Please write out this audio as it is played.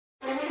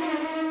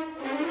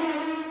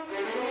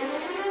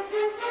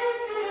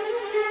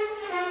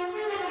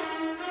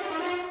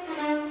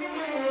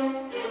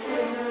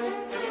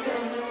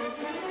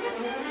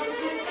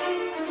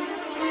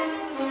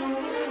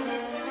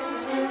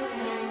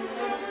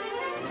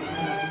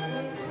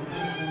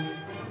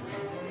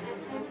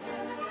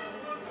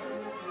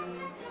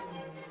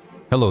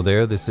Hello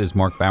there, this is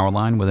Mark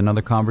Bauerlein with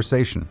another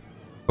conversation.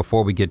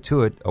 Before we get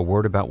to it, a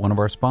word about one of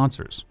our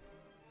sponsors.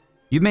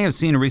 You may have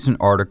seen a recent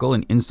article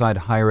in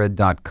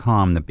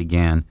InsideHigherEd.com that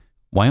began,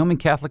 Wyoming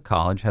Catholic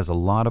College has a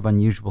lot of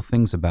unusual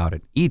things about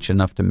it, each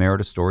enough to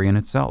merit a story in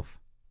itself.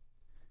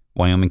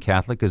 Wyoming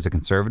Catholic is a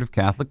conservative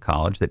Catholic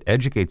college that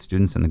educates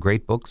students in the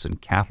great books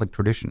and Catholic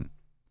tradition.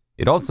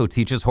 It also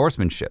teaches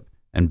horsemanship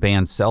and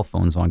bans cell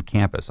phones on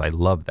campus. I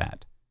love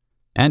that.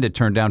 And it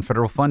turned down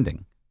federal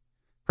funding.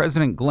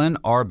 President Glenn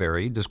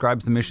Arbery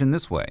describes the mission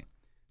this way.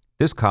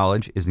 This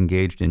college is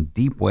engaged in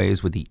deep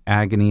ways with the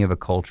agony of a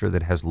culture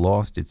that has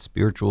lost its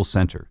spiritual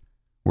center.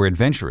 We're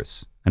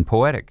adventurous and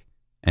poetic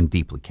and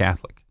deeply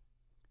Catholic.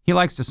 He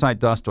likes to cite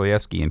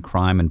Dostoevsky in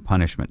Crime and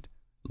Punishment.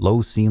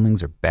 Low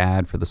ceilings are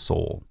bad for the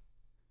soul.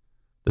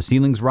 The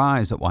ceilings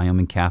rise at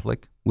Wyoming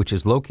Catholic, which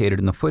is located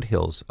in the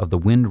foothills of the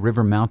Wind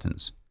River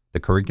Mountains. The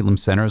curriculum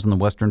centers on the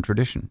Western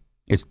tradition.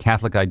 Its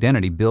Catholic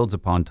identity builds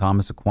upon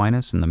Thomas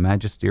Aquinas and the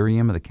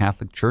magisterium of the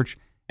Catholic Church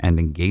and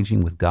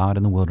engaging with God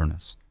in the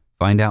wilderness.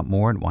 Find out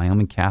more at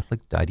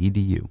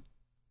wyomingcatholic.edu.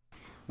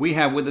 We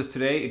have with us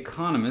today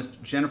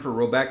economist Jennifer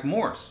Roback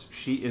Morse.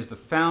 She is the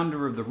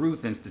founder of the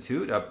Ruth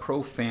Institute, a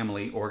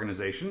pro-family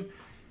organization,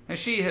 and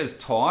she has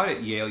taught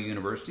at Yale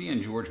University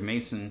and George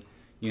Mason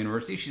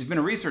University. She's been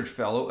a research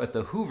fellow at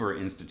the Hoover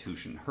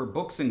Institution. Her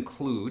books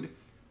include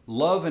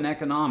Love and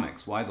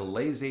Economics, Why the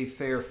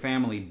Laissez-Faire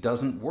Family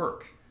Doesn't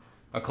Work,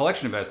 a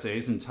collection of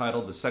essays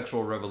entitled The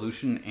Sexual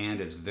Revolution and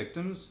Its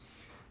Victims,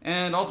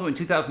 and also in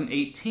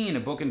 2018,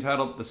 a book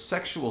entitled The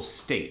Sexual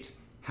State,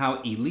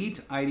 How Elite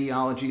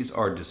Ideologies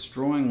Are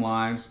Destroying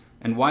Lives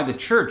and Why the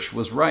Church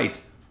Was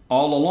Right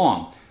All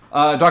Along.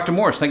 Dr.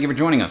 Morse, thank you for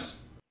joining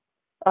us.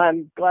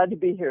 I'm glad to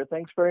be here.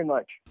 Thanks very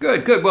much.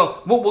 Good.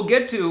 Well, we'll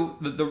get to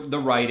the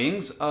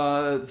writings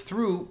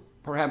through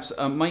perhaps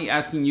me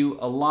asking you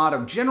a lot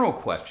of general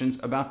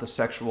questions about the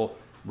sexual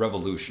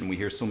revolution. We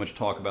hear so much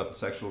talk about the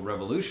sexual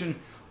revolution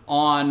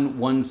on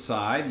one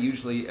side,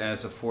 usually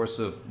as a force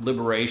of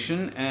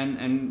liberation,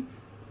 and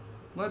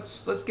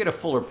let's get a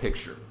fuller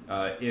picture,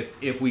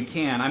 if we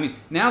can. I mean,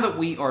 now that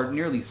we are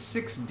nearly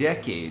 6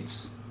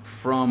 decades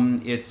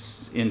from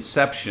its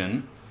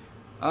inception,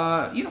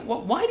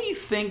 why do you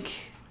think,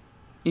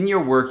 in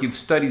your work, you've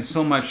studied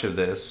so much of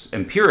this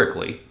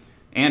empirically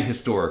and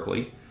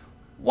historically,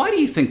 why do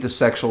you think the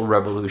sexual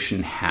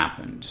revolution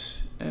happened?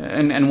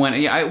 And when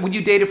would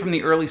you date it from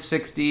the early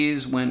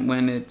 60s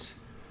when it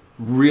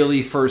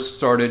really first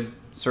started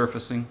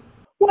surfacing?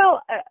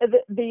 Well,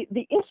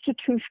 the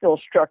institutional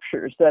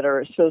structures that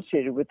are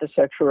associated with the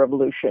sexual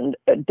revolution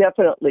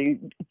definitely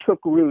took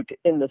root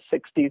in the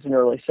 60s and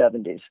early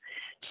 70s.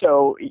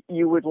 So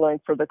you would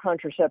link for the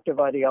contraceptive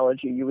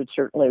ideology, you would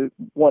certainly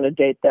want to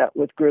date that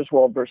with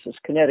Griswold versus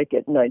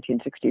Connecticut in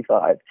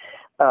 1965.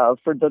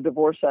 For the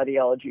divorce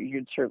ideology,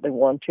 you'd certainly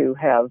want to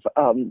have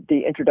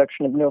the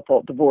introduction of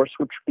no-fault divorce,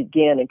 which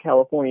began in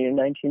California in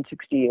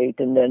 1968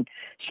 and then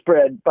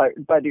spread by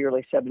the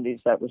early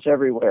 70s. That was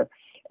everywhere.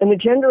 And the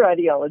gender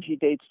ideology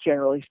dates,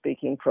 generally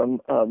speaking,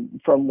 from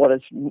what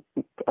is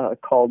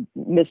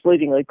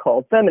misleadingly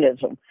called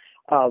feminism,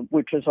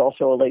 which is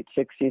also a late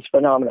 60s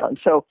phenomenon.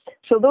 So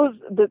those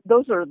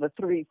are the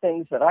three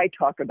things that I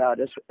talk about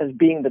as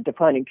being the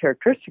defining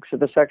characteristics of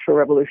the sexual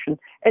revolution.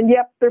 And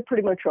yep, they're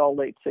pretty much all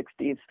late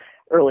 60s,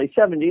 early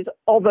 70s,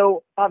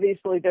 although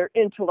obviously their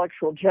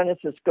intellectual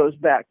genesis goes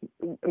back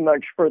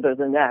much further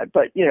than that.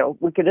 But,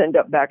 we could end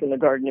up back in the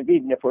Garden of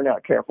Eden if we're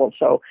not careful.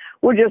 So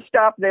we'll just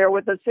stop there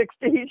with the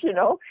 60s,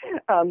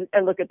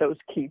 and look at those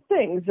key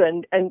things.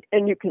 And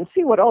you can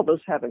see what all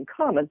those have in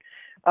common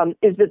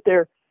is that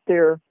they're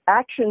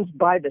actions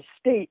by the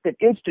state that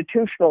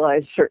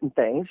institutionalize certain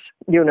things,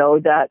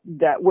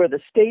 that where the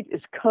state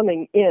is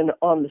coming in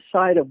on the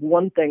side of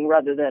one thing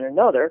rather than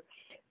another.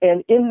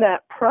 And in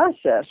that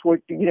process, where,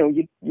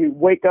 you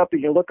wake up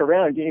and you look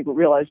around and you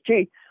realize,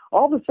 gee,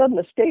 all of a sudden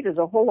the state is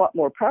a whole lot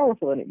more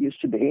powerful than it used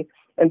to be.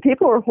 And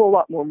people are a whole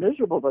lot more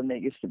miserable than they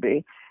used to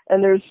be.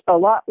 And there's a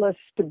lot less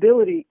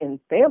stability in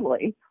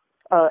family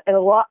and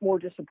a lot more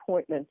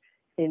disappointment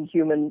in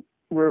human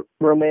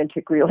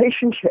romantic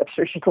relationships.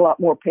 There's just a lot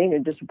more pain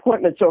and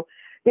disappointment. So,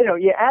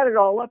 you add it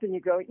all up and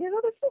you go, this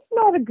is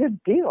not a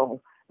good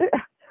deal.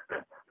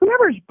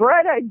 Whoever's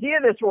bright idea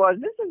this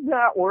is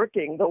not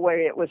working the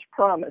way it was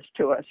promised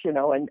to us,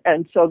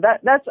 and so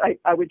that's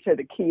I would say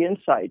the key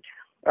insight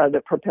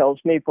that propels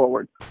me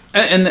forward.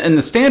 And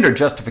the standard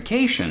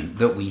justification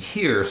that we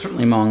hear,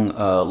 certainly among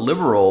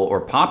liberal or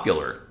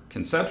popular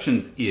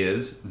conceptions,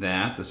 is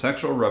that the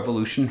sexual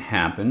revolution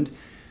happened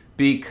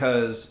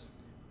because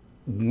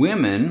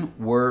women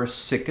were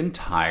sick and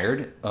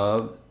tired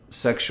of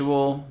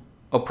sexual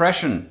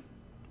oppression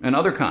and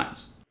other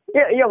kinds.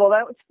 Yeah.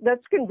 Well,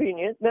 that's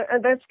convenient.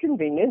 That's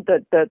convenient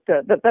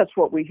that's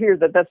what we hear.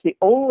 That's the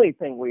only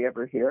thing we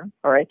ever hear.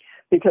 All right,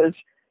 because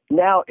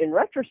now in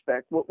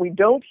retrospect, what we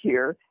don't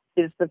hear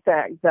is the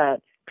fact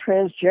that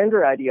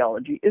transgender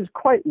ideology is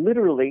quite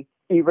literally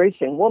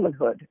erasing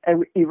womanhood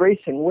and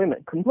erasing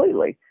women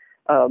completely.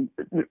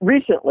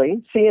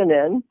 Recently,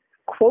 CNN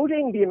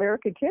quoting the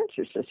American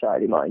Cancer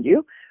Society, mind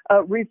you,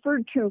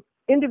 referred to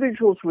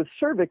individuals with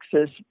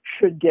cervixes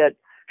should get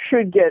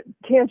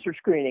cancer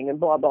screening and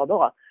blah, blah,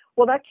 blah.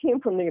 Well, that came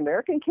from the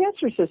American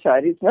Cancer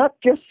Society. It's not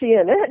just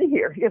CNN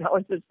here.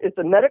 It's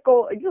a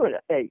medical,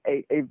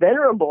 a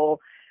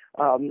venerable,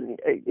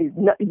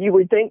 you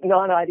would think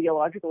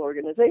non-ideological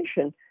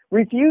organization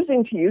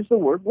refusing to use the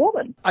word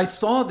woman. I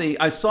saw the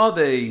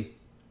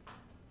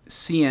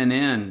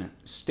CNN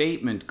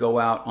statement go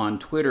out on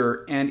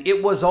Twitter, and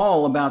it was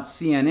all about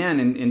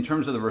CNN in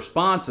terms of the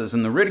responses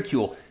and the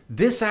ridicule.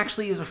 This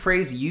actually is a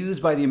phrase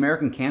used by the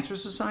American Cancer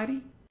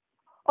Society?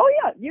 Oh,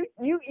 yeah.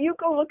 You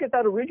go look at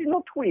that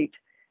original tweet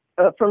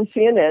from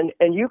CNN,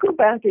 and you go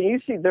back and you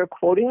see they're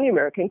quoting the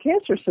American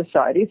Cancer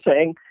Society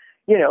saying,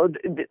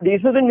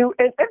 these are the new,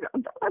 and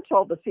that's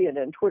all the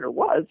CNN tweet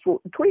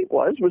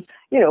was,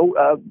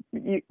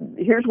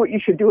 here's what you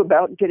should do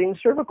about getting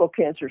cervical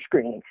cancer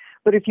screening.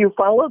 But if you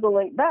follow the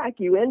link back,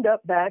 you end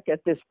up back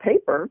at this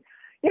paper,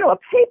 a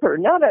paper,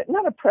 not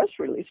a press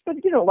release, but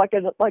like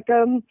an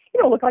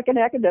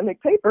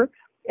academic paper,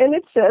 and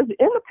it says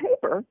in the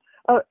paper,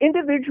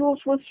 individuals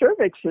with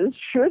cervixes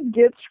should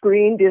get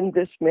screened in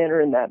this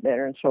manner and that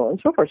manner and so on and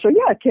so forth. So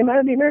yeah, it came out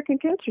of the American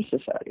Cancer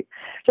Society.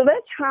 So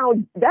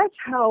that's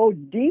how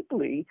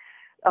deeply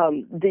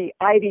the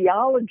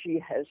ideology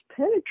has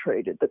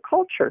penetrated the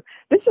culture.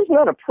 This is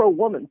not a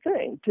pro-woman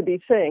thing to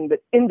be saying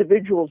that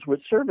individuals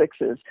with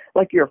cervixes,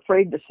 like you're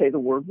afraid to say the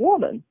word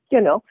woman,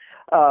 and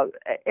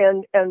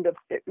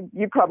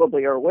you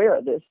probably are aware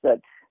of this,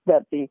 that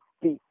the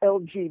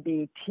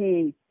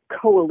LGBT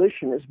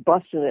coalition is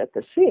busting at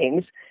the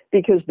seams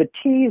because the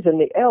T's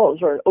and the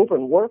L's are in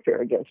open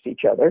warfare against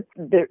each other.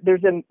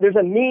 There's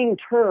a mean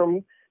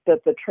term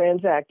that the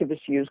trans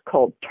activists use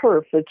called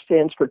TERF. It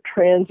stands for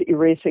Trans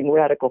Erasing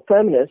Radical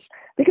Feminists,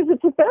 because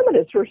it's the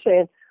feminists who are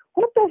saying,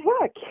 what the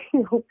heck?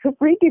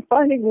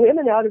 Redefining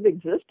women out of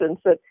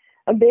existence, that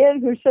a man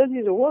who says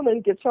he's a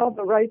woman gets all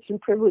the rights and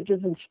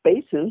privileges and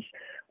spaces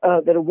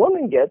that a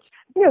woman gets.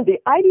 The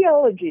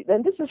ideology,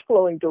 and this is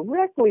flowing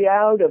directly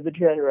out of the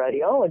gender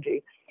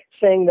ideology,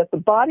 saying that the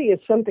body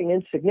is something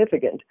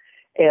insignificant,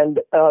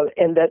 and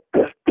that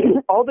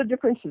all the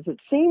differences that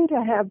seem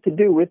to have to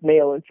do with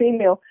male and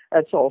female,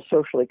 that's all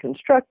socially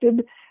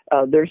constructed.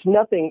 There's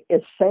nothing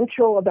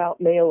essential about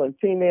male and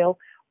female.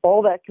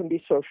 All that can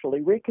be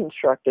socially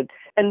reconstructed.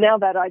 And now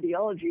that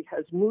ideology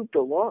has moved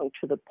along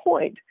to the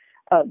point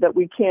that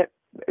we can't,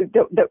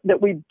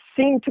 that we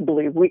seem to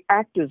believe, we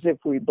act as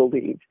if we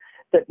believe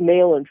that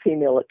male and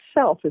female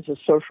itself is a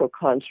social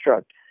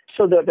construct,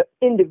 so that an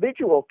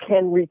individual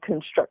can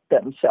reconstruct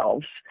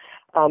themselves,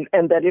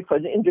 and that if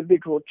an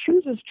individual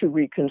chooses to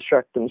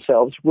reconstruct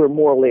themselves, we're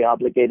morally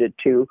obligated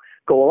to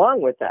go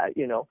along with that.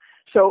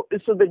 So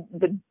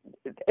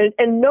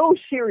no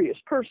serious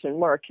person,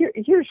 Mark.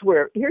 Here's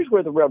where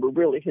the rubber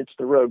really hits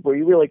the road, where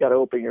you really got to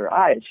open your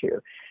eyes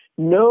here.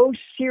 No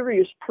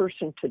serious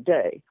person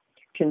today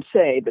can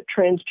say that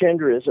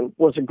transgenderism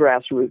was a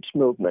grassroots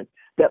movement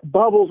that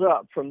bubbled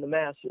up from the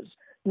masses.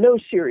 No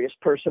serious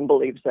person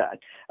believes that.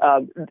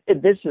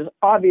 This is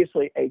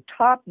obviously a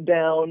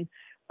top-down,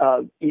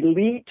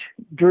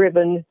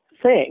 elite-driven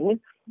thing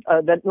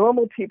that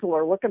normal people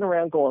are looking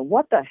around going,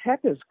 what the heck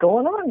is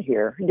going on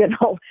here?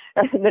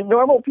 And the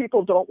normal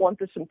people don't want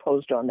this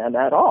imposed on them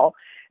at all.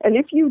 And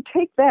if you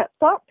take that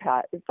thought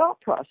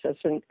process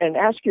and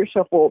ask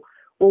yourself, well,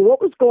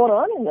 what was going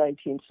on in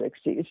the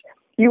 1960s?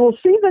 You will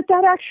see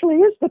that actually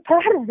is the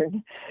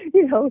pattern.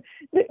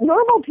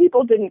 Normal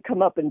people didn't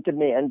come up and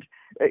demand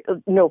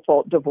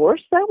no-fault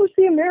divorce. That was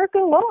the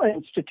American Law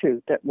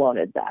Institute that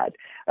wanted that.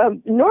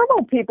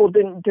 Normal people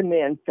didn't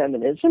demand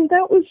feminism.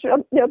 That was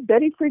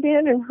Betty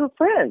Friedan and her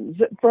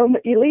friends from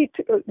elite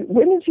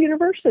women's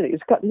universities,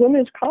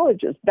 women's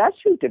colleges. That's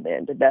who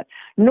demanded that.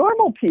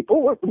 Normal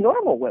people,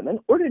 normal women,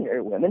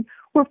 ordinary women,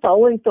 were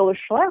following Phyllis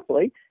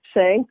Schlafly,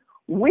 saying,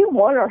 we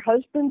want our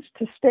husbands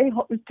to stay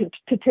home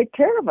to take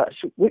care of us.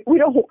 We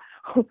don't.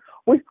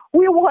 We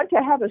want to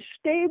have a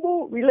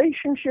stable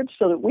relationship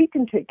so that we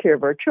can take care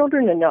of our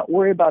children and not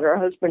worry about our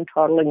husband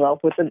toddling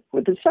off with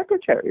a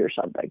secretary or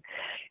something.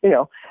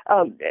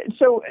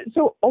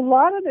 So a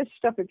lot of this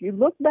stuff, if you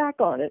look back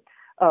on it,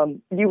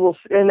 you will,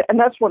 and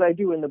that's what I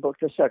do in the book,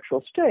 The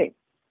Sexual State.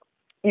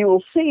 You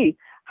will see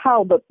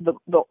how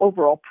the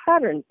overall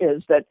pattern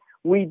is that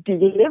we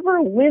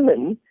deliver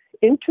women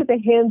into the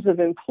hands of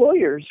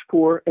employers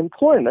for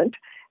employment,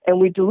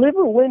 and we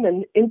deliver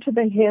women into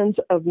the hands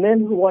of men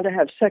who want to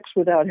have sex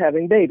without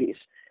having babies.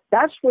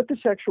 That's what the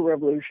sexual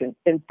revolution,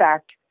 in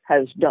fact,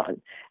 has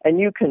done. And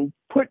you can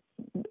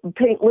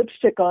paint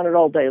lipstick on it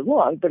all day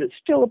long, but it's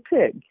still a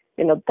pig.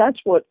 That's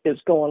what is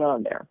going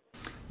on there.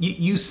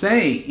 You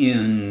say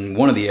in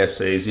one of the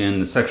essays in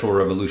The Sexual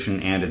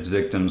Revolution and Its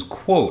Victims,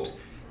 quote,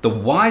 the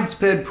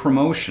widespread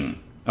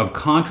promotion of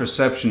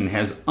contraception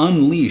has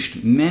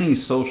unleashed many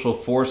social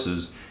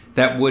forces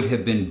that would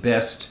have been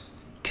best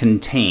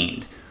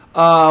contained.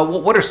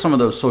 What are some of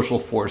those social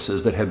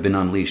forces that have been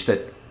unleashed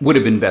that would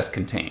have been best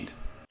contained?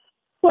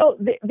 Well,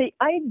 the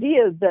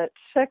idea that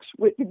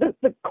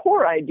the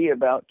core idea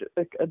about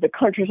the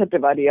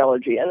contraceptive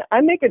ideology, and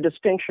I make a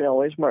distinction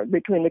always, Mark,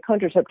 between the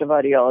contraceptive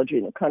ideology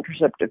and the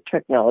contraceptive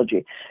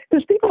technology,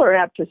 because people are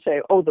apt to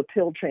say, oh, the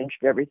pill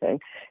changed everything.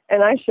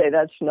 And I say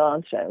that's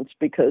nonsense,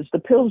 because the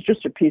pill is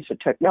just a piece of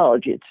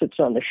technology. It sits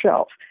on the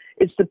shelf.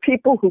 It's the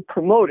people who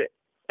promote it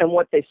and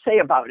what they say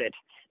about it.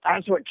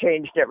 That's what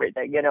changed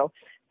everything,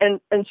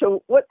 And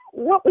so what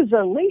was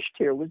unleashed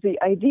here was the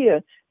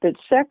idea that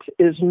sex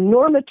is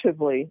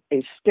normatively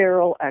a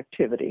sterile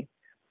activity,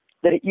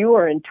 that you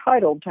are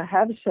entitled to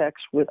have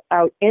sex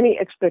without any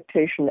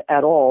expectation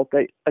at all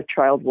that a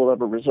child will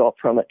ever result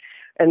from it.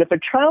 And if a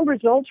child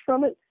results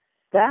from it,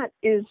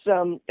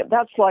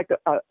 that's like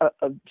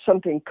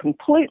something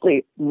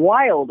completely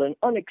wild and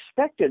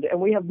unexpected,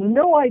 and we have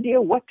no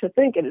idea what to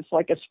think. And it's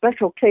like a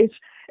special case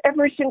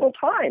every single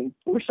time.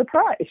 We're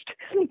surprised,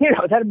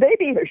 that a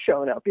baby has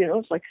shown up.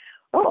 It's like,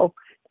 oh,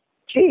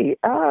 gee,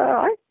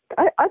 I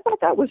thought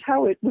that was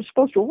how it was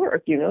supposed to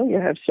work. You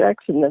have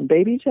sex and then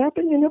babies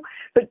happen.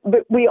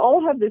 But we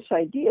all have this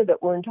idea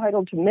that we're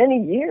entitled to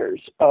many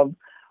years of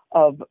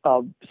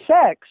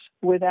sex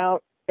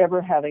without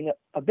ever having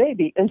a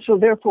baby, and so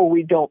therefore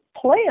we don't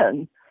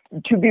plan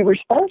to be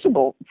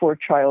responsible for a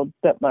child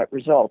that might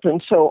result.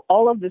 And so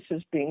all of this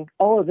is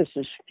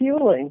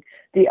fueling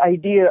the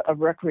idea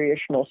of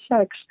recreational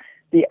sex,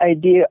 the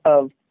idea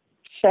of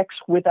sex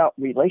without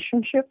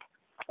relationship,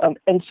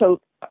 and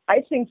so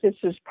I think this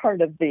is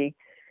part of the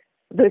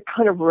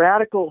kind of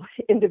radical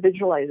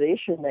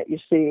individualization that you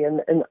see,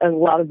 and a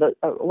lot of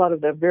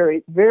the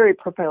very, very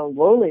profound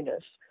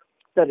loneliness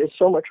that is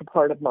so much a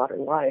part of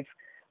modern life.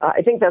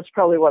 I think that's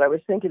probably what I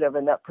was thinking of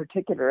in that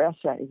particular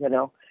essay,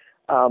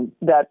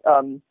 that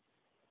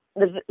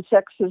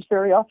sex is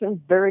very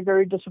often very,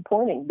 very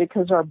disappointing,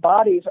 because our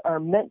bodies are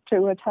meant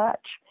to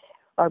attach.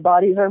 Our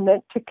bodies are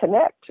meant to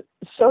connect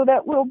so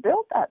that we'll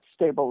build that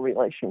stable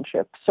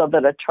relationship, so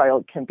that a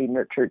child can be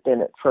nurtured in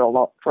it for a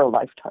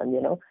lifetime.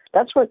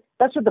 That's what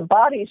the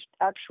body's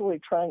actually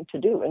trying to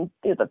do. And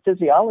the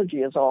physiology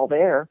is all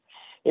there.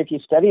 If you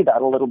study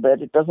that a little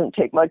bit, it doesn't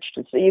take much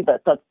to see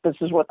that this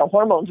is what the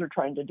hormones are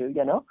trying to do,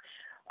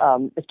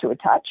 is to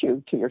attach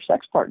you to your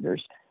sex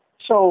partners.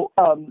 So,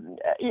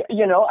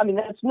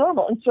 that's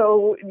normal. And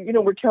so,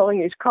 we're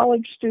telling these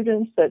college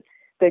students that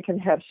they can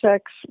have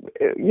sex.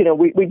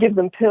 We give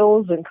them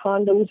pills and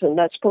condoms, and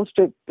that's supposed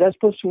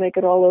to make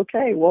it all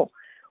okay. Well,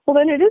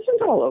 then it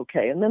isn't all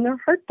okay. And then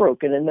they're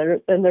heartbroken, and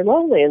they're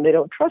lonely, and they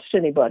don't trust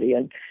anybody.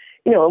 And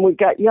and we've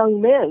got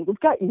young men.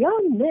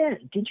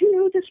 Did you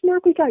know this,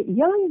 Mark? We got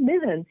young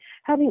men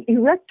having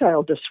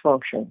erectile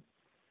dysfunction.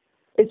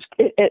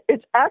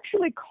 It's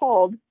actually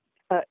called,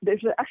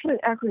 there's actually an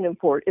acronym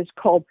for it. It's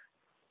called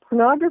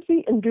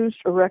pornography-induced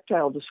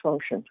erectile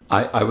dysfunction.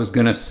 I was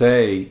going to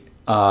say,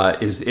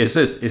 is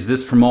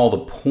this from all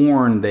the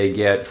porn they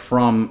get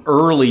from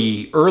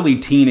early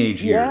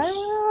teenage years?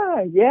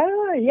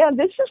 Yeah.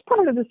 This is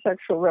part of the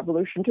sexual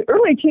revolution too.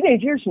 Early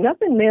teenage years,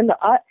 nothing, man.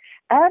 The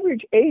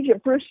average age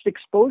of first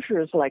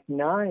exposure is like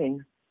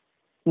 9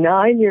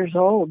 years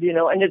old,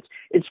 and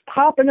it's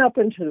popping up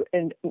on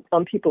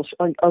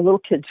little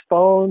kids'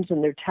 phones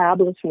and their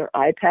tablets and their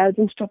iPads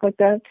and stuff like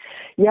that.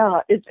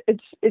 Yeah,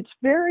 it's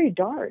very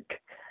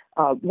dark.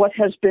 What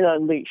has been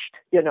unleashed,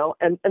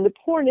 and the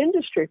porn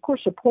industry, of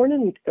course, the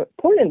porn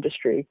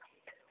industry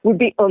would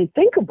be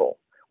unthinkable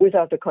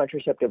without the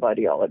contraceptive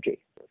ideology,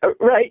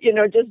 right?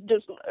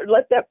 Just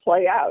let that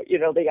play out.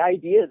 The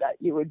idea that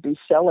you would be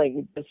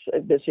selling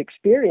this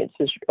experience,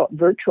 this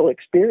virtual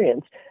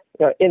experience,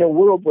 in a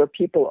world where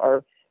people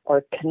are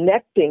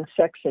connecting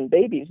sex and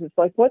babies. It's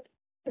like, what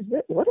is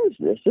it? What is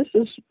this? This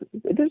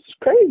is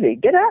crazy.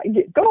 Get out,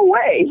 go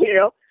away.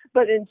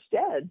 But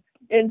instead,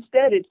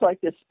 it's like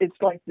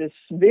this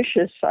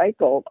vicious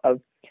cycle of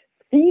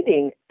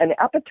feeding an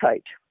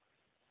appetite.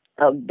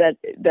 That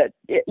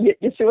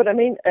you see what I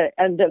mean,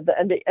 and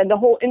the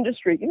whole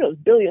industry,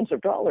 billions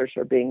of dollars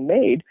are being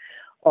made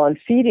on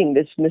feeding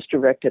this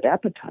misdirected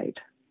appetite.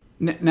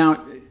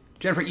 Now,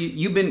 Jennifer,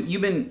 you've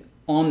been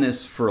on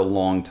this for a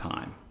long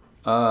time,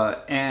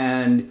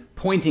 and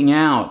pointing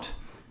out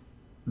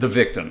the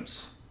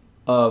victims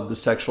of the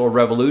sexual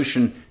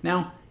revolution.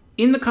 Now,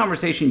 in the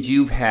conversations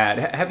you've had,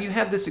 have you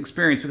had this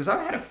experience? Because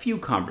I've had a few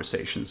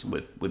conversations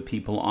with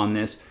people on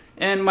this.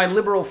 And my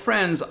liberal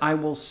friends, I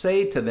will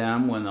say to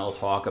them when they'll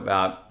talk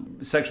about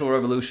sexual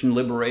revolution,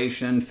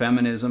 liberation,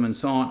 feminism, and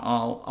so on,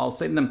 I'll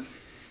say to them,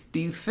 do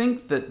you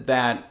think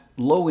that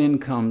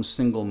low-income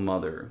single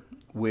mother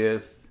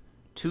with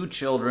 2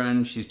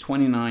 children, she's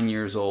 29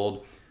 years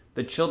old,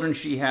 the children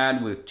she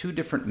had with 2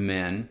 different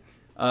men,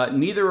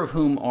 neither of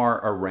whom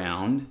are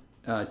around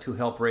to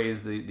help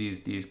raise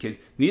these kids,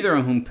 neither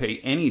of whom pay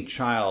any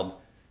child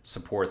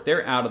support,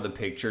 they're out of the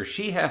picture,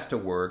 she has to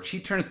work, she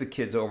turns the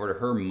kids over to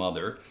her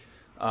mother,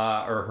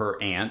 or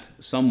her aunt,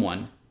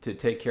 someone to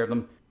take care of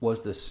them.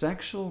 Was the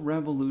sexual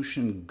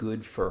revolution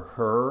good for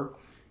her?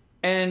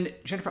 And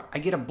Jennifer, I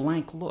get a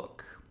blank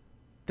look.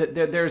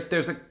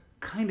 There's a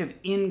kind of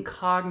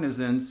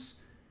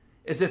incognizance,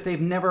 as if they've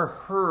never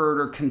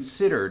heard or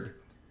considered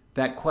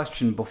that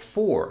question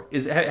before.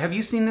 Have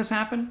you seen this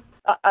happen?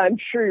 I'm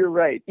sure you're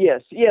right.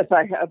 Yes,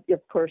 I have.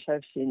 Of course,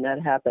 I've seen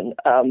that happen.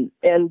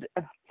 And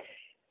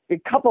a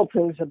couple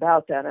things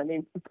about that. I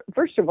mean,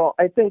 first of all,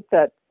 I think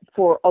that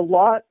for a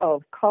lot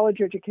of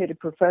college-educated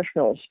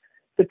professionals,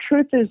 the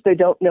truth is they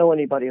don't know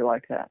anybody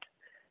like that.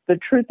 The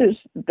truth is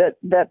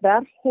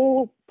that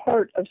whole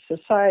part of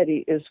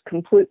society is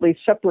completely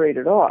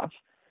separated off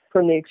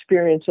from the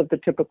experience of the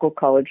typical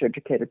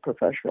college-educated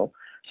professional.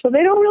 So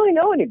they don't really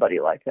know anybody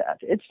like that.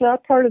 It's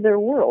not part of their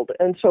world.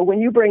 And so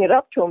when you bring it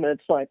up to them,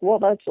 it's like, well,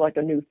 that's like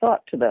a new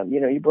thought to them.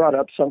 You brought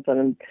up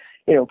something,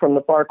 from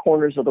the far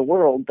corners of the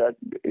world that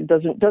it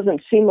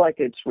doesn't seem like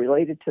it's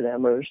related to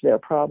them or is their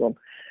problem.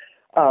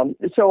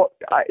 So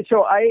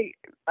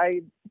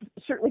I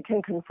certainly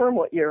can confirm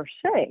what you're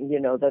saying,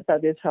 that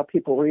is how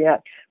people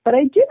react. But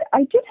I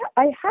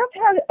have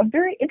had a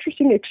very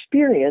interesting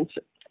experience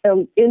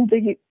in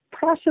the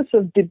process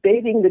of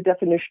debating the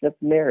definition of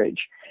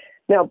marriage.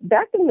 Now,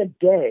 back in the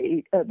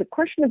day, the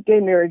question of gay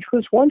marriage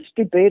was once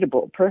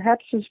debatable.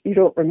 Perhaps you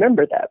don't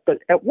remember that, but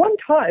at one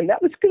time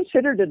that was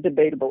considered a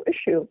debatable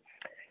issue.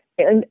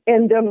 And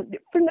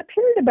from the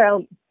period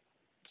about,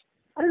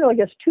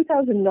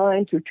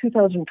 2009 through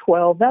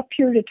 2012, that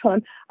period of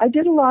time, I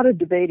did a lot of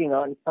debating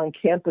on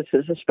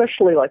campuses,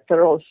 especially like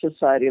Federalist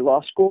Society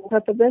Law School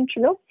type events,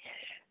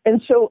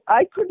 And so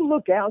I could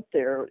look out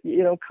there,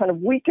 kind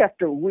of week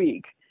after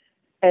week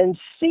and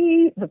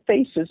see the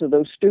faces of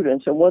those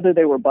students and whether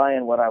they were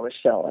buying what I was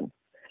selling.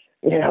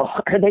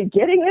 Are they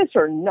getting this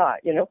or not?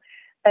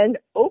 And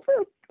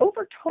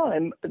over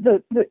time,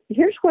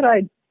 here's what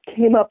I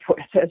came up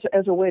with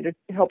as a way to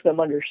help them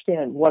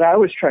understand what I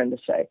was trying to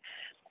say,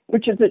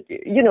 which is that,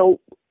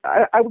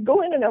 I would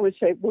go in and I would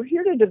say, we're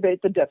here to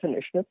debate the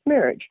definition of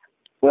marriage.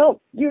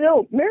 Well,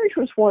 marriage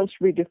was once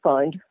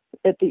redefined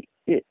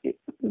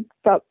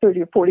about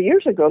 30 or 40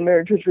 years ago.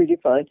 Marriage was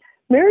redefined.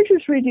 Marriage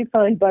was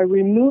redefined by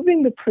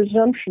removing the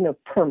presumption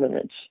of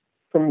permanence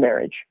from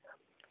marriage.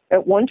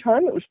 At one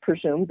time, it was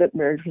presumed that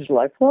marriage was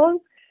lifelong.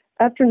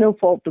 After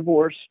no-fault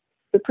divorce,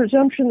 the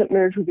presumption that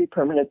marriage would be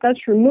permanent,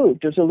 that's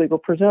removed as a legal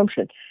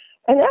presumption.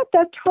 And at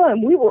that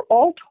time, we were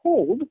all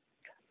told,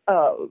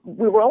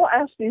 we were all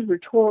asked these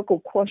rhetorical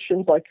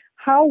questions like,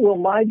 how will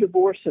my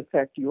divorce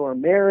affect your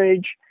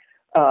marriage?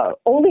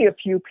 Only a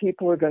few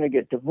people are going to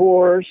get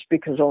divorced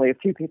because only a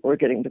few people are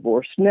getting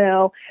divorced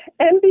now.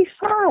 And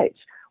besides,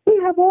 we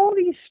have all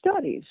these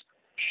studies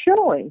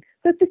showing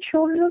that the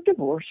children of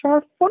divorce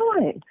are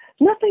fine.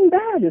 Nothing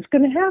bad is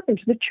going to happen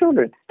to the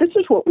children. This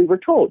is what we were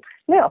told.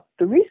 Now,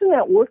 the reason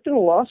that worked in a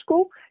law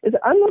school is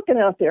I'm looking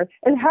out there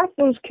and half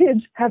those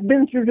kids have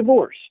been through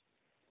divorce.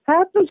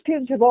 Half those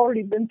kids have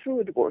already been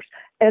through a divorce.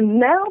 And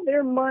now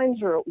their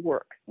minds are at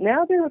work.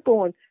 Now they're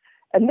going,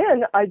 and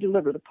then I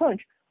deliver the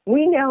punch.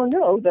 We now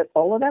know that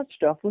all of that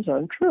stuff was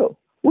untrue.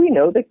 We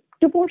know that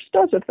divorce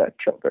does affect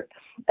children.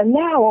 And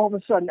now all of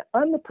a sudden,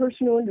 I'm the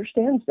person who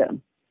understands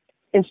them.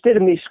 Instead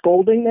of me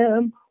scolding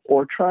them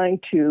or trying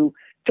to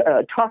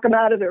talk them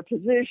out of their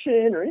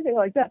position or anything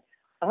like that,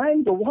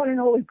 I'm the one and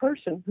only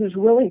person who's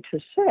willing to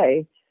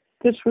say,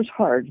 this was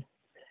hard.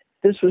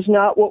 This was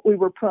not what we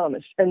were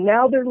promised. And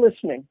now they're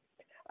listening.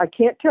 I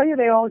can't tell you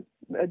they all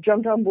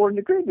jumped on board and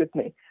agreed with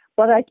me,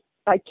 but I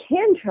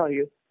can tell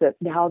you that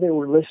now they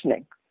were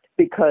listening,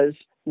 because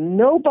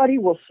nobody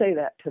will say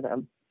that to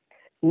them.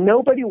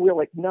 Nobody will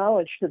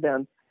acknowledge to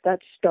them, that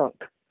stunk.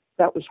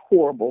 That was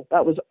horrible.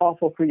 That was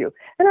awful for you.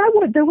 And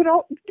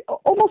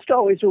almost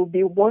always there would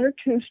be one or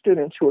two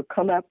students who would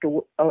come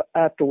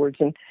afterwards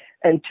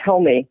and tell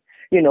me,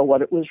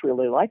 what it was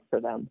really like for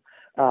them,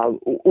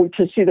 or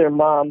to see their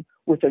mom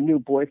with a new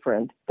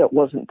boyfriend that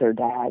wasn't their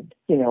dad,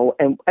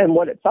 and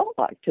what it felt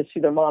like to see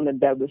their mom in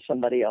bed with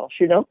somebody else,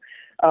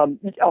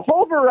 a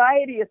whole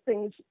variety of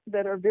things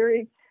that are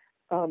very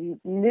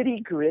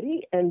nitty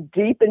gritty and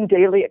deep in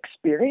daily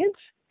experience.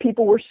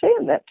 People were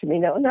saying that to me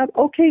now, and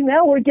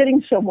now we're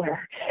getting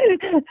somewhere.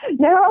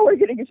 Now we're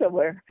getting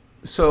somewhere.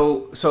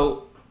 So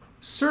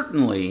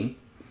certainly,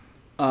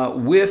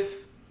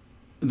 with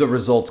the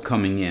results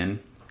coming in,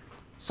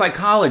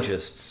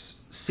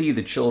 psychologists see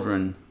the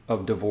children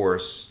of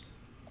divorce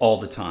all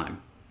the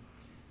time.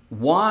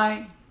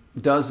 Why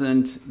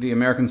doesn't the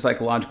American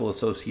Psychological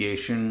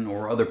Association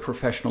or other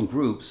professional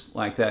groups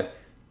like that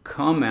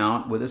come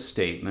out with a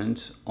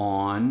statement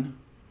on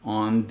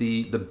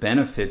the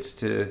benefits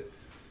to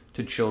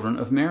children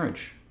of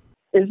marriage?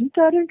 Isn't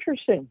that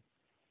interesting?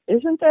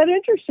 Isn't that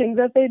interesting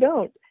that they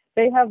don't?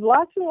 They have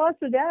lots and lots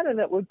of data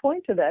that would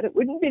point to that. It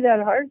wouldn't be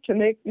that hard to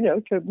make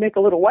a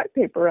little white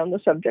paper on the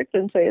subject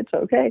and say it's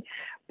okay.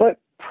 But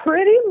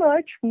pretty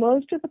much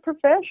most of the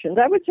professions,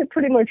 I would say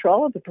pretty much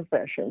all of the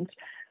professions,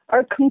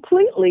 are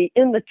completely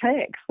in the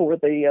tank for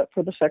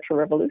the sexual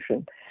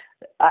revolution.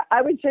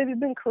 I would say they've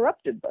been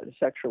corrupted by the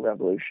sexual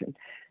revolution,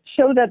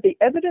 so that the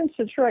evidence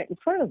that's right in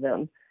front of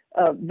them,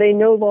 they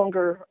no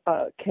longer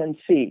can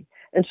see.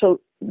 And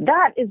so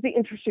that is the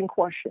interesting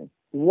question.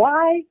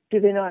 Why do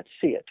they not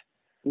see it?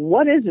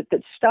 What is it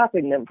that's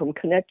stopping them from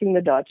connecting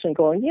the dots and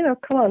going,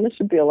 come on, this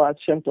would be a lot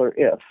simpler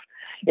if,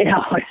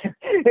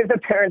 if the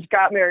parents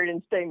got married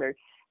and stay married.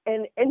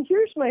 And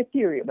here's my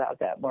theory about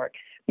that, Mark.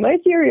 My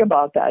theory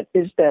about that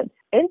is that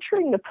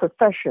entering the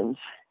professions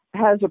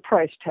has a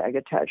price tag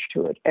attached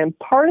to it. And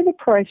part of the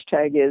price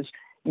tag is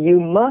you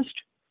must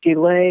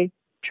delay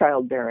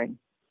childbearing.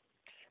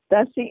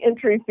 That's the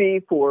entry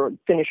fee for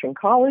finishing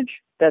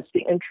college. That's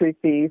the entry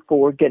fee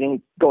for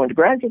going to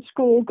graduate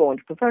school, going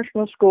to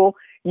professional school.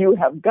 You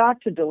have got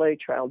to delay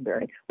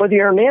childbearing. Whether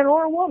you're a man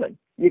or a woman,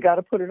 you got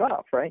to put it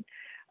off, right?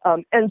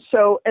 And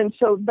so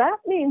that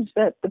means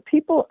that the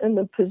people in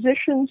the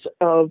positions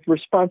of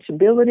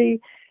responsibility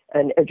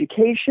and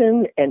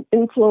education and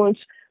influence,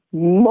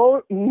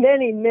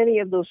 many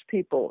of those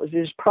people, it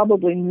is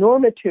probably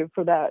normative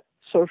for that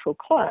social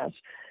class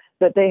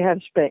that they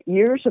have spent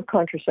years of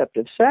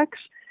contraceptive sex,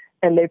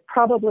 and they've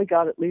probably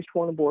got at least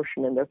one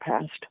abortion in their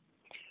past.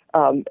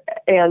 And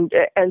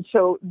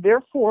so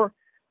therefore,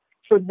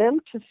 for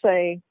them to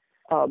say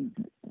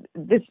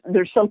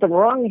there's something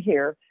wrong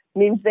here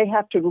means they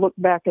have to look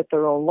back at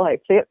their own life.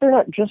 They're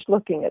not just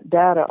looking at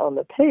data on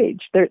the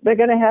page. They're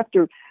going to have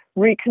to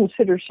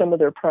reconsider some of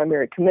their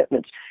primary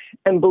commitments.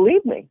 And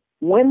believe me,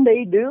 when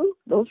they do,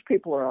 those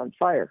people are on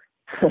fire.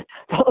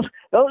 those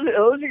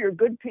are your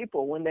good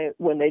people when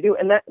they do.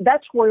 And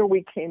that's where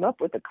we came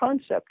up with the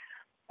concept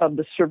of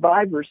the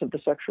survivors of the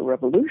sexual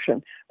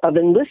revolution, of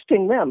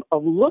enlisting them,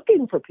 of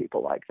looking for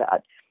people like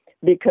that.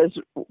 Because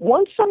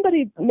once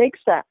somebody makes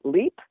that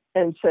leap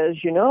and says,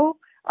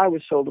 I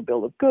was sold a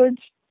bill of goods,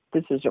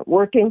 this isn't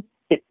working,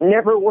 it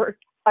never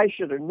worked, I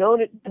should have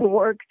known it didn't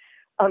work,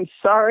 I'm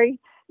sorry.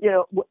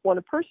 When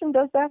a person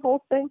does that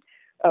whole thing,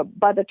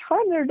 by the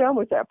time they're done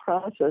with that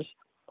process,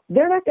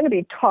 they're not going to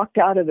be talked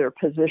out of their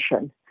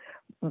position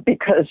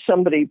because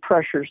somebody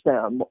pressures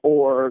them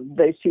or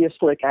they see a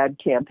slick ad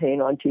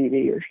campaign on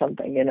TV or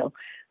something.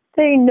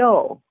 They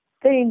know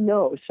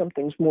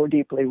something's more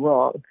deeply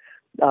wrong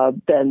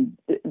than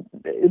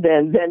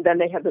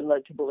they have been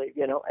led to believe.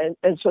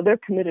 And so they're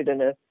committed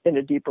in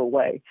a deeper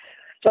way.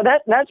 So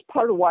that's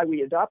part of why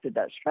we adopted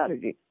that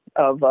strategy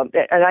of,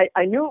 and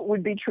I knew it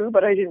would be true,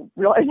 but I didn't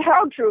realize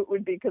how true it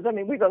would be because,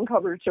 we've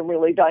uncovered some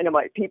really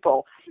dynamite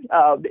people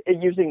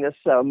using this,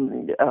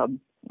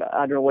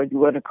 I don't know what you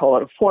want to call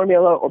it, a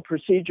formula or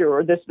procedure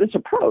or this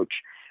approach.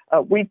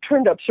 We've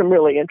turned up some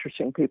really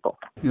interesting people.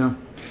 Yeah.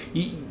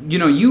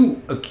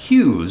 You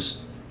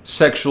accuse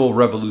sexual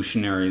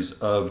revolutionaries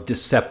of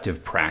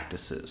deceptive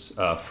practices.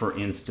 For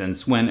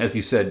instance, when, as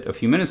you said a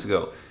few minutes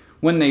ago,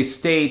 when they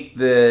state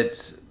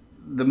that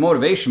the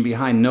motivation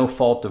behind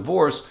no-fault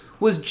divorce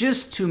was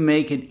just to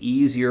make it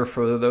easier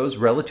for those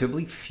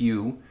relatively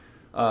few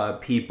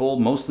people,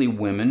 mostly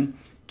women,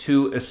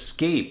 to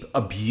escape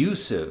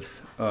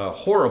abusive,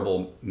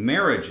 horrible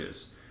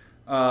marriages.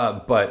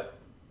 But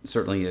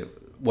certainly it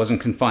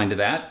wasn't confined to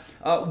that.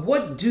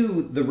 What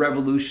do the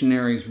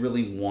revolutionaries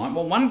really want?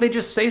 Well, why don't they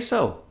just say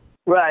so?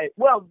 Right.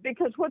 Well,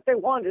 because what they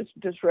want is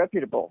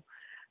disreputable,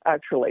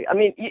 actually.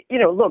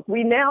 Look,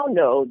 we now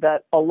know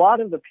that a lot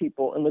of the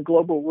people in the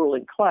global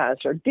ruling class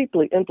are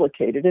deeply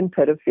implicated in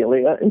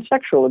pedophilia and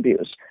sexual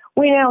abuse.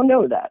 We now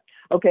know that.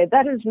 Okay,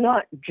 that is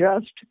not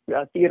just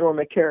Theodore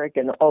McCarrick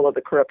and all of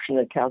the corruption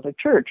in the Catholic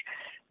Church.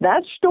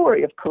 That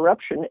story of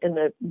corruption in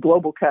the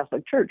global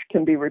Catholic Church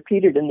can be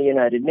repeated in the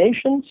United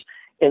Nations,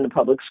 in the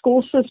public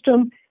school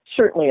system,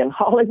 certainly in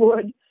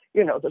Hollywood,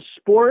 the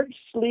sports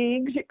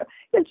leagues,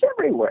 it's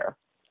everywhere.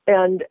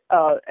 And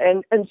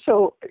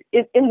so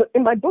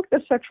in my book,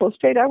 The Sexual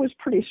State, I was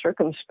pretty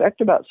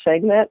circumspect about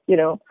saying that.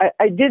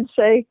 I did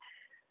say,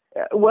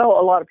 a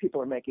lot of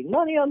people are making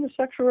money on the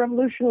sexual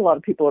revolution. A lot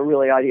of people are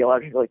really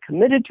ideologically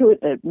committed to it.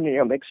 And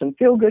it makes them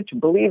feel good to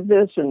believe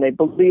this, and they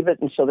believe it,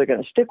 and so they're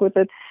going to stick with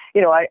it.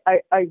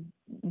 I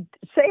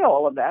say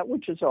all of that,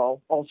 which is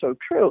also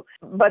true.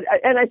 But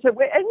I said,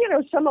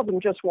 some of them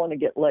just want to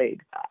get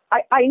laid.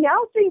 I now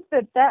think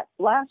that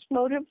last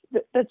motive,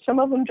 that some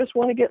of them just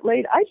want to get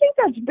laid, I think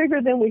that's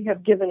bigger than we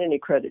have given any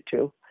credit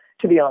to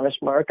be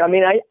honest, Mark.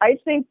 I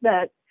think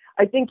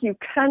you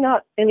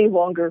cannot any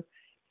longer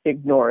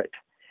ignore it.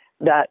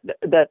 That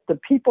the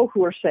people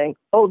who are saying,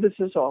 "Oh, this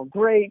is all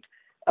great,"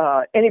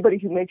 anybody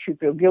who makes you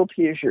feel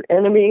guilty is your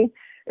enemy.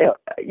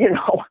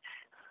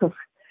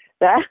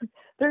 That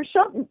there's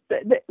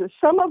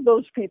some of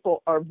those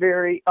people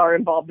are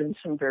involved in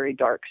some very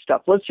dark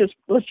stuff. Let's just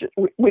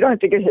we don't have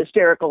to get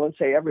hysterical and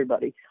say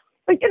everybody,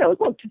 but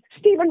look,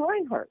 Stephen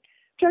Reinhardt,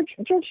 Judge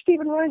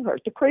Stephen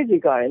Reinhardt, the crazy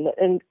guy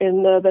in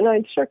the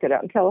Ninth Circuit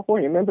out in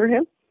California. Remember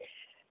him?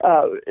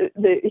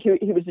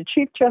 He was the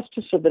Chief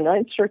Justice of the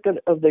Ninth Circuit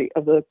of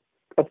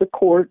the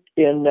court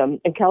in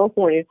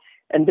California,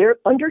 and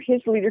under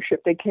his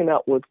leadership, they came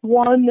out with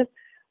one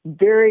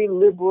very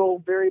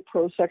liberal, very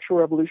pro-sexual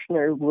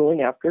revolutionary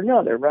ruling after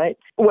another, right?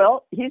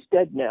 Well, he's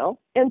dead now,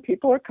 and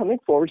people are coming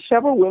forward.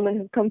 Several women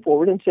have come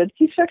forward and said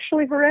he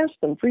sexually harassed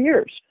them for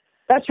years.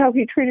 That's how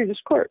he treated his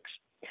clerks.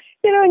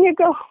 And you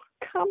go,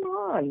 come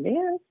on,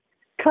 man.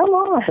 Come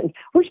on.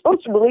 We're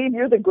supposed to believe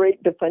you're the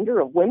great defender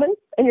of women,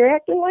 and you're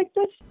acting like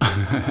this?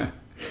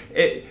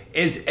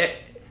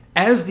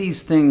 As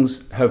these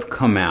things have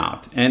come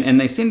out, and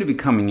they seem to be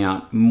coming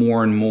out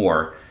more and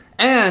more,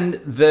 and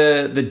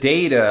the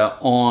data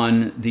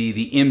on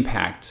the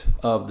impact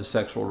of the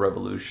sexual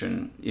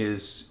revolution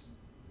is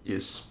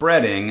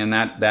spreading, and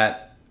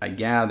that I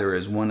gather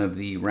is one of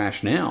the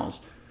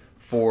rationales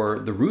for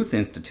the Ruth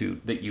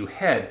Institute that you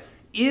head.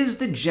 Is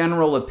the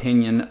general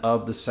opinion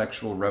of the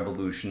sexual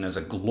revolution as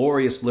a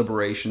glorious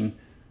liberation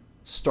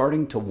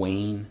starting to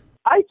wane?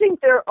 I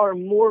think there are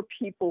more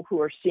people who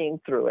are seeing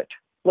through it.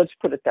 Let's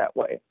put it that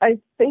way. I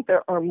think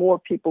there are more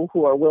people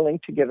who are willing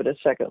to give it a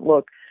second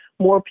look,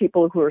 more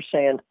people who are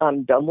saying,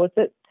 I'm done with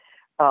it.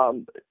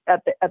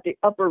 At the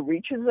upper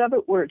reaches of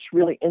it, where it's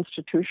really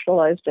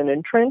institutionalized and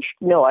entrenched,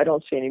 no, I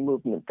don't see any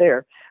movement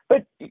there.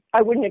 But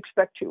I wouldn't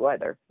expect to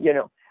either.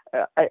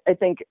 I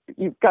think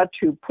you've got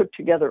to put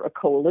together a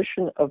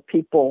coalition of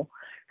people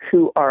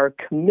who are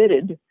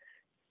committed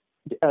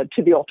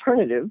to the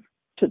alternative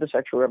to the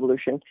sexual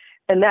revolution.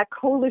 And that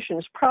coalition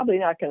is probably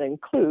not going to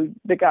include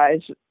the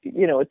guys,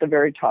 at the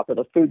very top of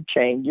the food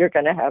chain. You're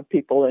going to have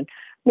people in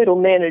middle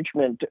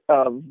management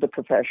of the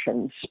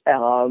professions,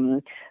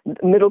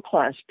 middle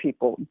class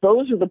people.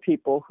 Those are the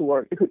people who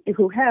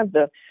have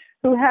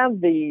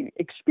the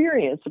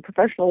experience, the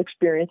professional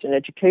experience and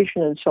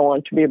education and so on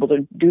to be able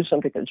to do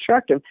something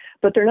constructive,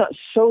 but they're not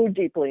so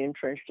deeply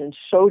entrenched and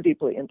so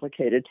deeply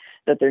implicated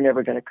that they're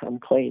never going to come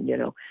clean,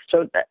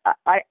 So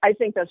I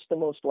think that's the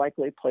most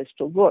likely place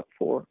to look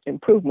for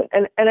improvement.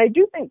 And I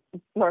do think,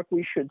 Mark,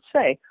 we should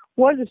say,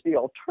 what is the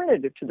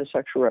alternative to the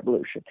sexual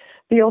revolution?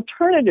 The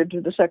alternative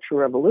to the sexual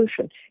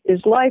revolution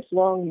is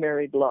lifelong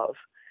married love.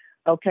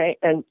 Okay?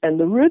 And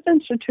the Ruth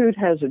Institute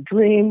has a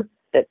dream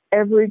that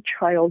every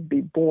child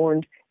be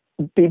born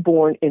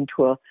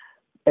into a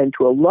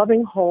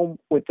loving home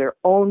with their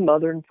own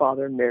mother and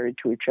father married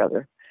to each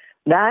other.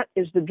 That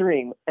is the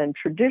dream. And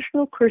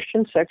traditional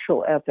Christian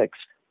sexual ethics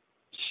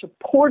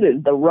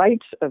supported the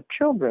rights of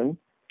children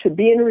to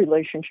be in a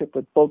relationship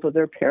with both of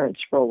their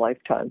parents for a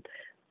lifetime.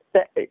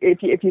 That,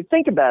 if you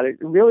think about it,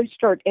 really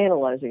start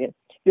analyzing it,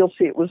 you'll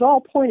see it was all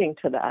pointing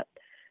to that.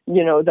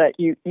 That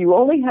you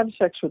only have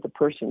sex with the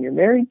person you're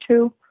married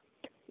to.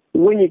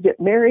 When you get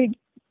married,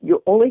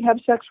 you only have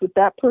sex with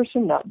that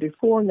person, not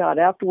before, not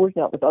afterwards,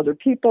 not with other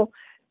people.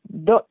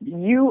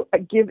 You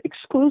give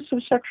exclusive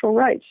sexual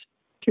rights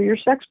to your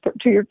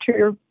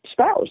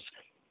spouse.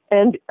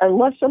 And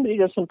unless somebody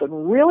does something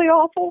really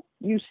awful,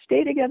 you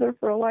stay together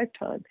for a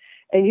lifetime.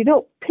 And you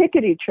don't pick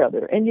at each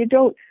other, and you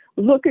don't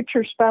look at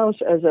your spouse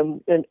as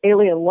an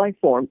alien life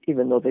form,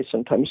 even though they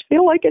sometimes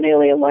feel like an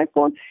alien life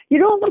form. You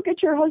don't look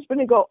at your husband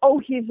and go, oh,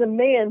 he's a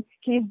man,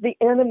 he's the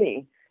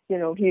enemy. You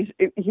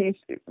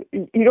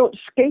don't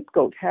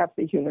scapegoat half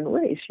the human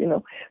race.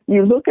 You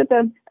look at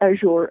them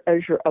as your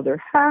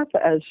other half,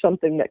 as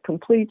something that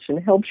completes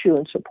and helps you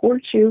and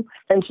supports you.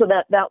 And so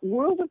that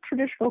world of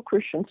traditional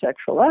Christian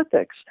sexual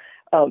ethics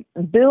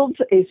builds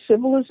a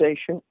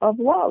civilization of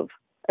love,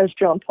 as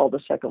John Paul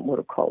II would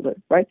have called it,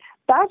 right?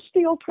 That's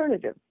the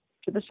alternative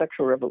to the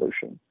sexual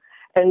revolution.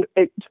 And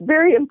it's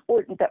very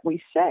important that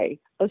we say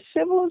a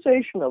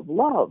civilization of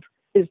love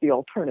is the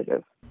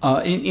alternative.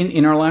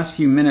 In our last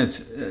few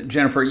minutes,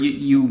 Jennifer,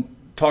 you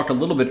talked a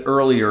little bit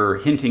earlier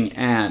hinting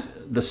at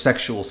the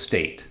sexual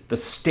state, the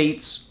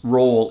state's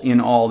role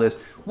in all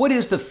this. What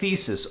is the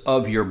thesis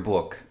of your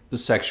book, The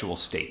Sexual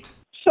State?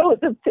 So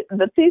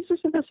the thesis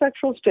of the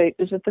sexual state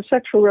is that the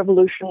sexual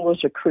revolution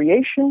was a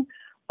creation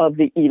of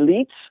the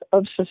elites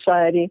of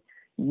society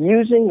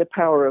using the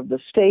power of the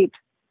state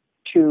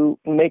to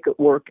make it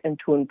work and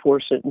to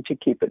enforce it and to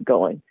keep it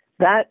going.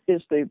 That's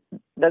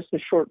the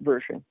short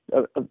version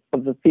of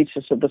the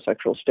thesis of the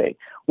sexual state.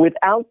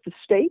 Without the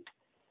state,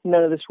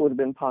 none of this would have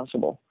been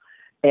possible.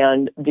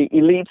 And the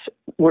elites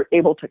were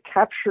able to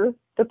capture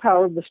the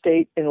power of the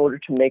state in order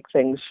to make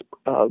things,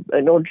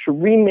 in order to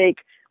remake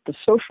the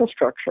social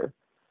structure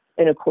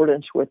in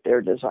accordance with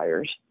their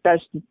desires.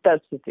 That's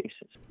the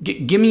thesis.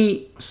 Give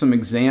me some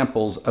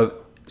examples of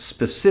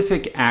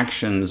specific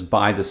actions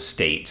by the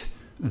state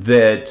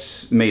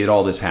that made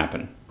all this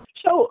happen.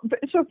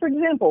 So, for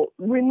example,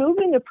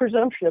 removing the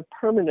presumption of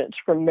permanence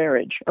from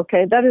marriage,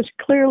 okay, that is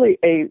clearly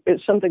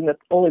is something that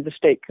only the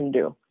state can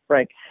do,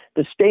 right?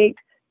 The state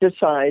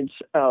decides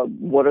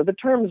what are the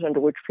terms under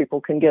which people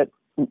can get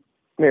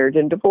married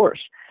and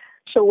divorced.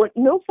 So what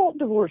no-fault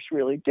divorce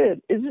really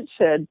did is it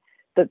said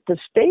that the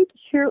state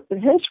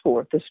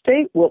henceforth, the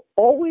state will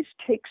always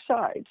take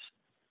sides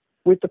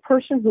with the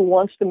person who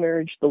wants the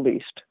marriage the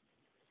least.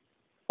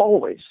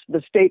 Always.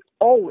 The state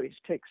always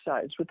takes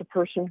sides with the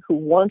person who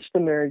wants the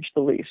marriage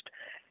the least.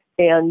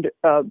 And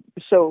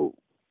so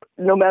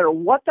no matter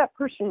what that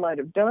person might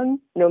have done,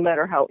 no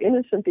matter how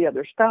innocent the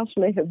other spouse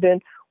may have been,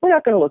 we're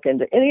not going to look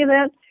into any of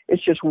that.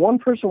 It's just one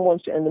person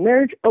wants to end the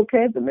marriage.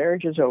 Okay, the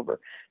marriage is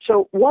over.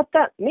 So what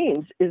that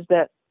means is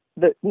that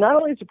not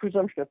only is the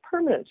presumption of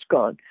permanence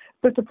gone,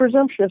 but the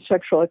presumption of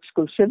sexual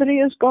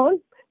exclusivity is gone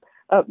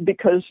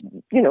because,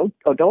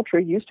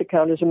 adultery used to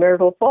count as a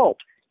marital fault.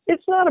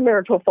 It's not a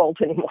marital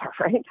fault anymore,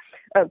 right?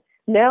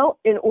 Now,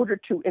 in order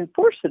to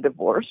enforce the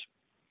divorce,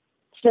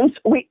 instance,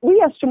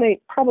 we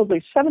estimate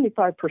probably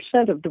 75%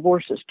 of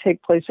divorces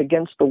take place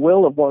against the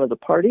will of one of the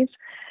parties.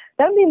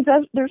 That means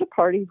that there's a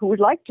party who would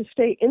like to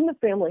stay in the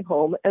family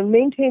home and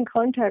maintain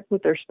contact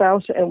with their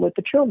spouse and with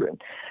the children.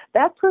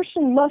 That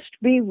person must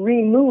be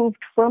removed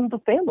from the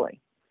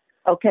family.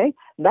 Okay?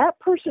 That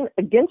person,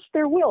 against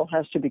their will,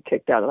 has to be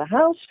kicked out of the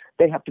house.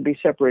 They have to be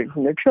separated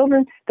from their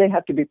children. They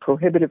have to be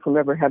prohibited from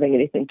ever having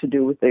anything to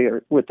do with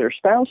their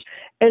spouse.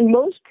 In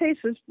most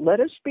cases, let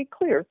us be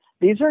clear,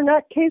 these are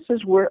not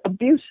cases where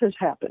abuse has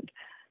happened.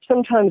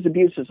 Sometimes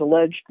abuse is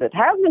alleged that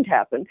hasn't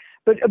happened,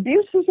 but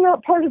abuse is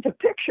not part of the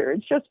picture.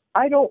 It's just,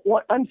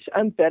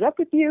 I'm fed up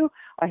with you.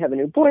 I have a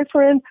new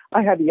boyfriend.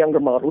 I have a younger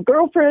model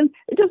girlfriend.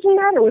 It doesn't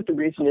matter what the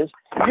reason is.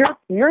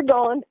 You're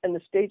gone, and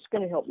the state's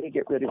going to help me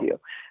get rid of you.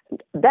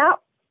 That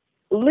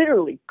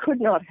literally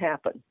could not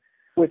happen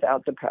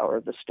without the power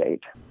of the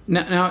state.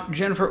 Now,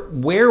 Jennifer,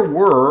 where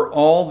were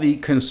all the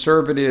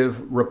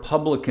conservative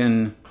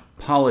Republican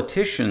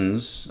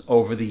politicians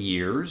over the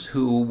years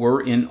who were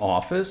in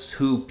office,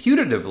 who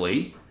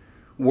putatively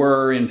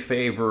were in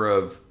favor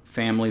of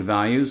family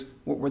values?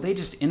 Were they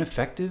just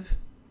ineffective?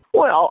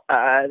 Well,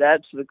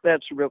 that's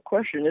a real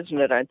question, isn't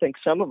it? I think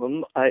some of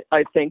them.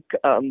 I think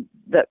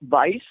that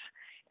vice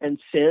and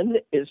sin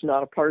is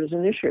not a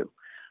partisan issue.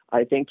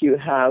 I think you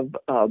have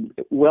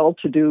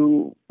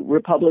well-to-do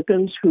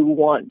Republicans who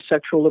want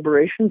sexual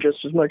liberation just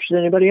as much as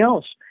anybody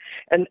else.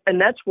 And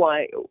that's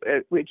why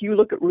if you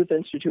look at Ruth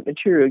Institute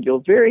material,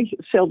 you'll very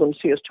seldom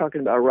see us talking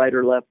about right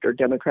or left or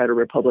Democrat or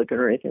Republican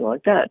or anything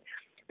like that.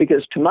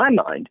 Because to my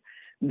mind,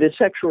 the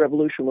sexual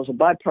revolution was a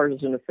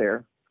bipartisan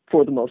affair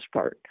for the most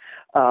part.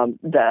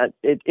 That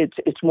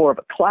it's more of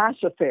a class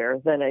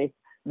affair than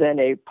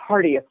a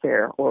party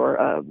affair or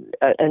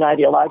an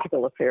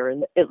ideological affair,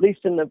 and at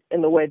least in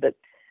the way that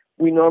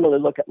we normally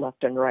look at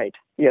left and right.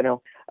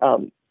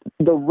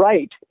 The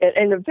right,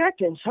 and in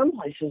fact, in some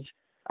places,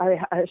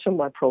 some of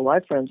my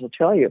pro-life friends will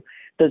tell you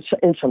that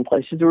in some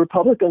places the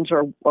Republicans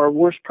are a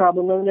worse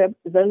problem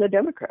than the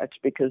Democrats,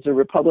 because the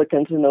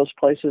Republicans in those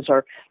places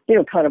are,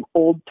 kind of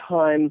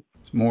old-time.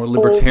 It's more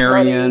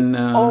libertarian.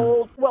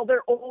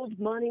 They're old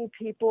money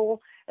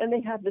people, and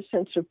they have the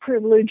sense of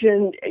privilege,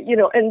 and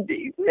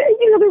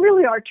there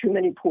really are too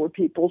many poor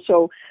people.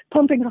 So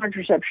pumping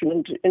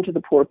contraception into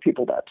the poor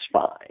people, that's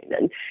fine,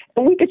 and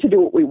we get to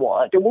do what we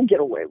want, and we'll get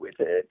away with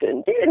it,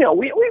 and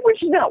we're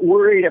just not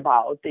worried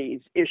about these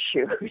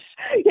issues.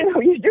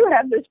 You do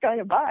have this kind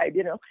of vibe,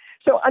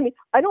 So I mean,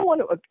 I don't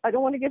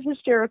want to get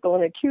hysterical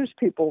and accuse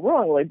people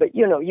wrongly, but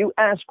you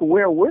ask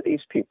where were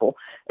these people,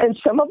 and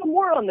some of them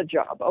were on the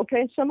job.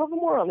 Okay, some of them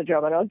were on the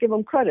job, and I'll give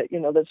them credit.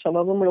 That some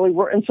of them really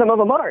were, and some of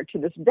them are to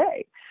this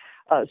day.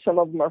 Some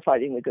of them are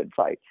fighting the good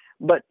fight,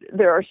 but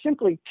there are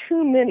simply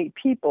too many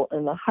people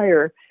in the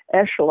higher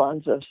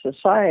echelons of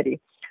society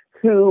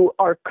who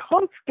are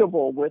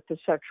comfortable with the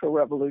sexual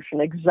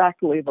revolution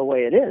exactly the way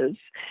it is.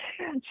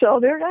 So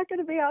they're not going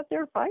to be out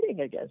there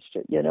fighting against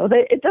it.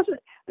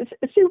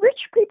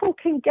 Rich people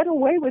can get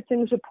away with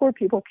things that poor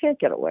people can't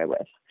get away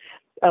with.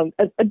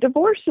 A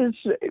divorce is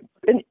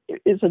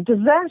a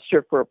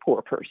disaster for a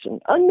poor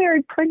person.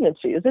 Unmarried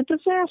pregnancy is a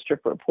disaster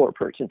for a poor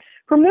person.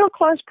 For a middle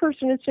class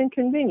person, it's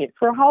inconvenient.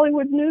 For a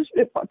Hollywood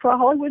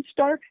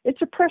star,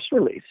 it's a press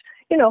release.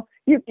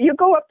 You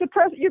go up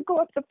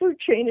the food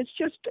chain. It's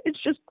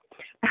just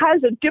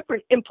has a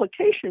different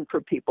implication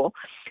for people,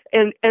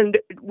 and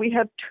we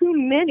have too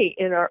many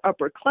in our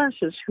upper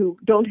classes who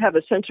don't have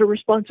a sense of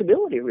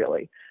responsibility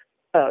really.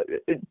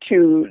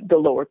 To the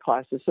lower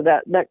classes. So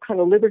that kind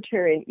of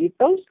libertarian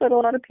ethos that a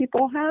lot of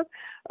people have,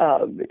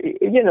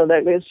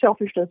 that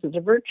selfishness is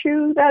a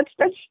virtue, that's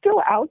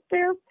still out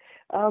there.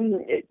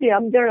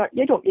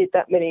 You don't meet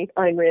that many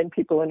Ayn Rand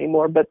people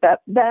anymore, but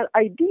that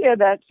idea,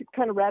 that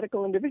kind of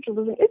radical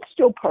individualism, it's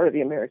still part of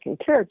the American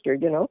character,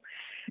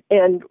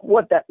 And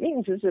what that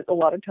means is that a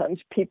lot of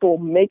times people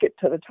make it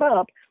to the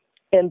top,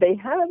 and they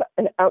have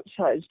an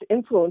outsized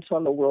influence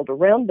on the world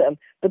around them,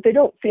 but they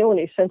don't feel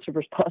any sense of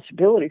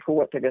responsibility for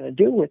what they're going to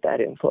do with that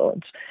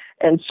influence.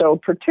 And so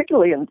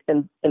particularly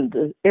in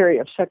the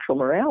area of sexual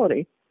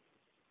morality,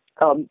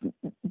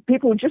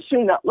 people just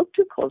do not look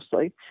too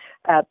closely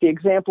at the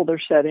example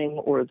they're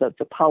setting or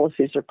the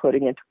policies they're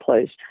putting into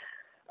place.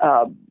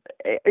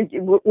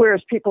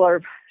 Whereas people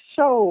are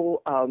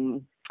so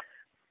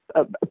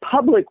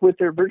public with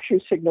their virtue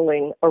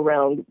signaling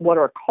around what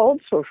are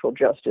called social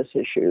justice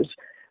issues,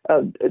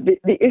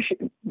 the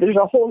issue, there's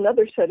a whole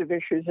other set of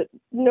issues that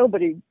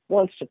nobody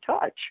wants to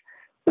touch,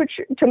 which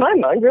to my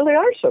mind really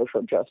are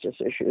social justice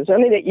issues. I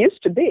mean, it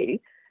used to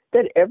be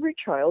that every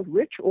child,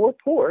 rich or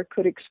poor,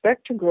 could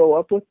expect to grow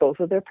up with both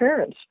of their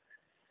parents.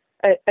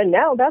 And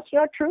now that's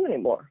not true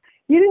anymore.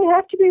 You didn't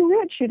have to be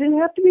rich. You didn't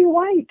have to be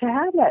white to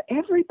have that.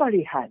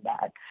 Everybody had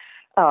that.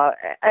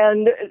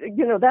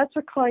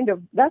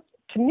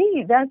 To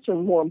me, that's a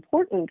more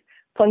important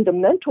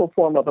fundamental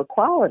form of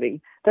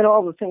equality than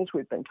all the things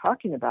we've been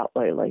talking about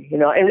lately,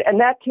 and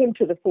that came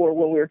to the fore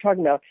when we were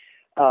talking about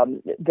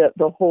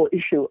the whole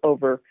issue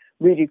over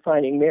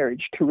redefining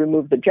marriage to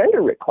remove the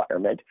gender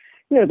requirement.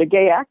 the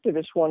gay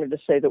activists wanted to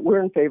say that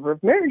we're in favor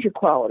of marriage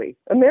equality.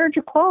 Marriage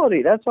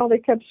equality, that's all they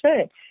kept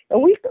saying.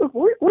 And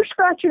we're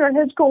scratching our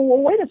heads going,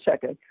 well, wait a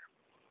second.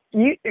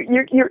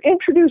 You're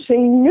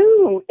introducing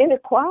new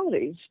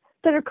inequalities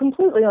that are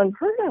completely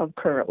unheard of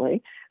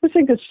currently. I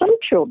think that some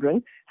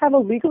children have a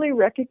legally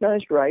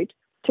recognized right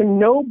to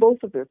know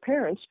both of their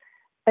parents,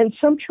 and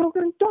some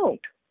children don't.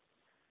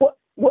 What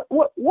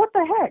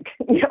the heck?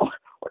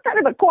 What kind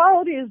of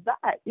equality is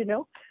that?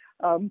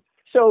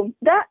 So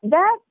that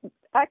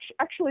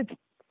actually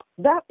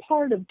that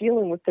part of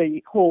dealing with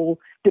the whole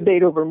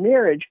debate over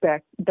marriage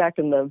back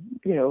in the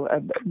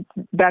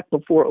back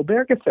before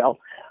Obergefell,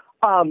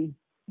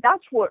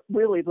 that's what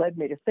really led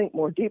me to think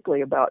more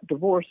deeply about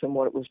divorce and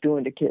what it was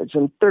doing to kids,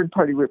 and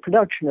third-party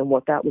reproduction and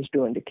what that was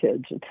doing to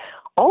kids. And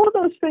all of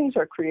those things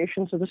are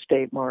creations of the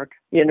state, Mark.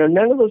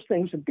 None of those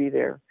things would be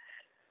there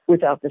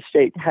without the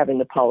state having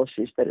the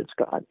policies that it's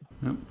got.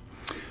 Yep.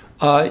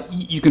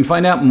 You can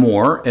find out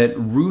more at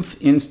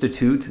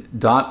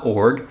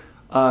ruthinstitute.org.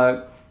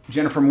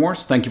 Jennifer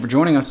Morse, thank you for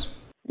joining us.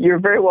 You're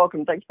very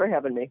welcome. Thanks for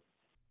having me.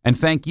 And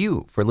thank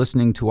you for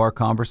listening to our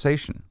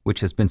conversation,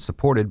 which has been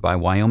supported by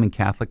Wyoming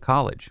Catholic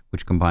College,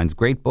 which combines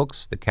great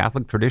books, the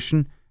Catholic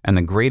tradition, and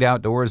the great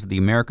outdoors of the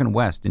American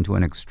West into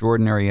an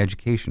extraordinary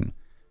education.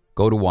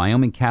 Go to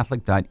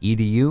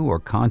wyomingcatholic.edu or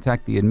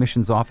contact the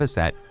admissions office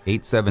at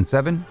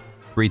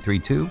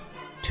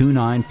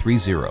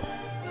 877-332-2930.